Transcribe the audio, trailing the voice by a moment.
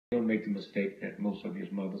Don't make the mistake that most of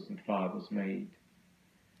his mothers and fathers made.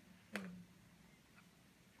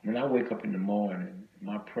 When I wake up in the morning,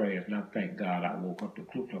 my prayers, and I thank God I woke up, the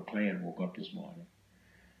Ku Klux Klan woke up this morning.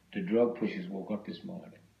 The drug pushers woke up this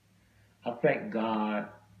morning. I thank God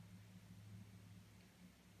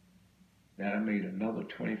that I made another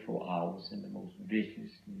 24 hours in the most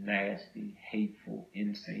vicious, nasty, hateful,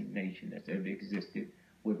 insane nation that's ever existed,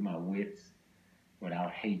 with my wits,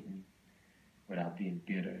 without hating, without being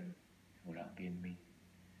bitter, without being mean.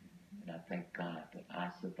 And I thank God that I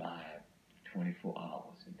survived 24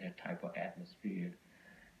 hours in that type of atmosphere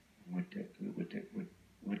with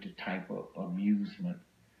the type of amusement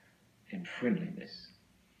and friendliness.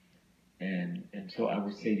 And so I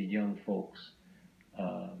would say to young folks,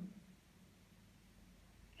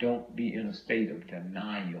 don't be in a state of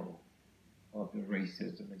denial of the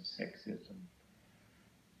racism and sexism,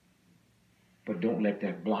 but don't let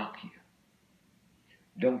that block you.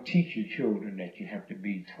 Don't teach your children that you have to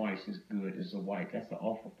be twice as good as a white. That's an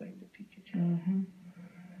awful thing to teach your children. Mm-hmm.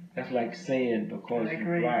 That's like saying because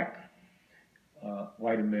you're black,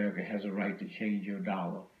 white America has a right to change your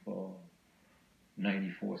dollar for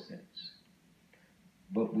 94 cents.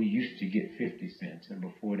 But we used to get 50 cents, and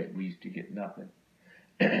before that we used to get nothing.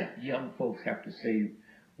 Young folks have to say,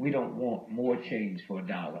 we don't want more change for a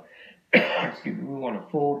dollar. Excuse me, we want a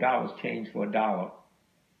full dollar's change for a dollar,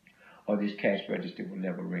 or this cash register will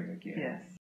never ring again. Yes.